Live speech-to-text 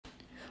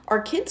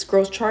Our kid's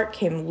growth chart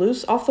came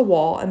loose off the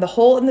wall and the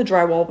hole in the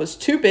drywall was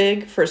too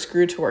big for a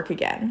screw to work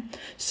again.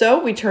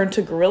 So we turned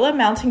to Gorilla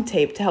Mounting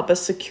Tape to help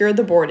us secure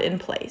the board in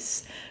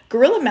place.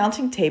 Gorilla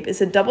Mounting Tape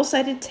is a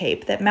double-sided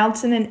tape that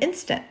mounts in an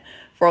instant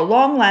for a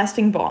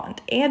long-lasting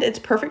bond, and it's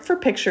perfect for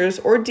pictures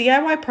or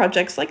DIY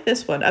projects like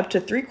this one up to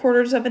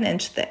 3/4 of an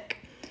inch thick.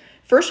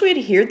 First, we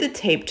adhered the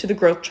tape to the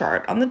growth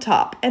chart on the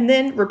top and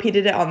then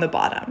repeated it on the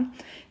bottom.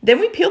 Then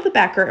we peeled the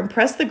backer and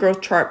pressed the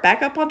growth chart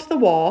back up onto the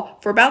wall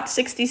for about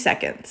 60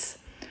 seconds.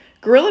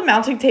 Gorilla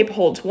Mounting Tape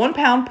holds 1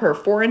 pound per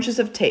 4 inches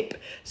of tape,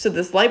 so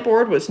this light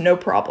board was no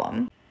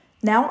problem.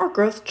 Now our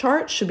growth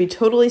chart should be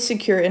totally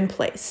secure in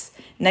place.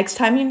 Next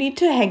time you need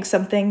to hang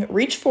something,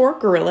 reach for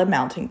Gorilla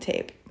Mounting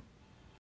Tape.